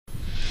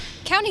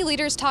County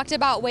leaders talked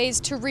about ways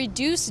to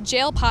reduce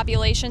jail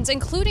populations,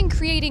 including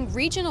creating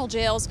regional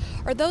jails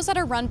or those that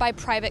are run by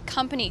private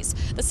companies.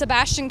 The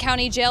Sebastian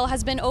County Jail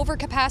has been over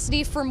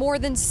capacity for more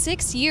than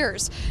 6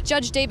 years.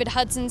 Judge David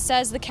Hudson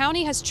says the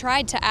county has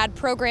tried to add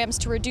programs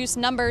to reduce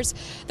numbers.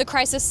 The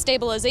Crisis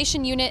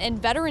Stabilization Unit and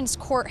Veterans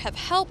Court have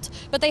helped,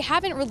 but they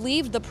haven't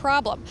relieved the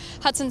problem.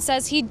 Hudson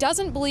says he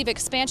doesn't believe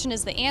expansion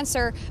is the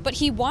answer, but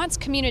he wants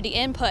community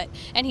input.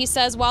 And he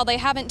says while they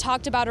haven't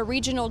talked about a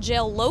regional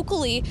jail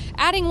locally,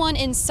 adding one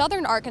in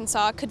southern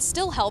Arkansas could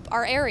still help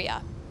our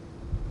area.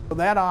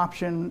 That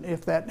option,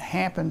 if that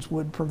happens,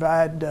 would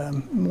provide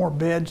more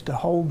beds to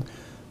hold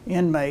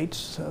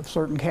inmates of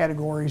certain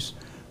categories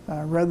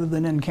rather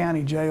than in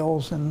county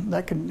jails, and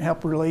that could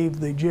help relieve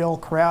the jail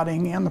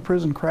crowding and the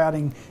prison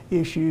crowding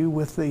issue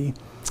with the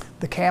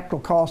capital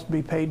cost to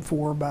be paid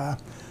for by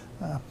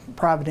a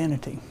private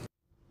entity.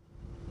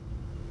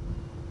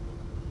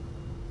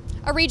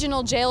 A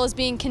regional jail is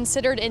being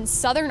considered in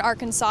southern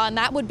Arkansas, and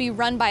that would be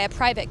run by a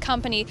private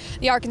company.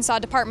 The Arkansas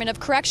Department of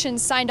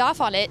Corrections signed off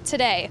on it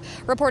today.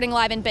 Reporting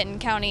live in Benton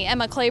County,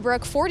 Emma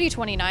Claybrook,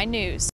 4029 News.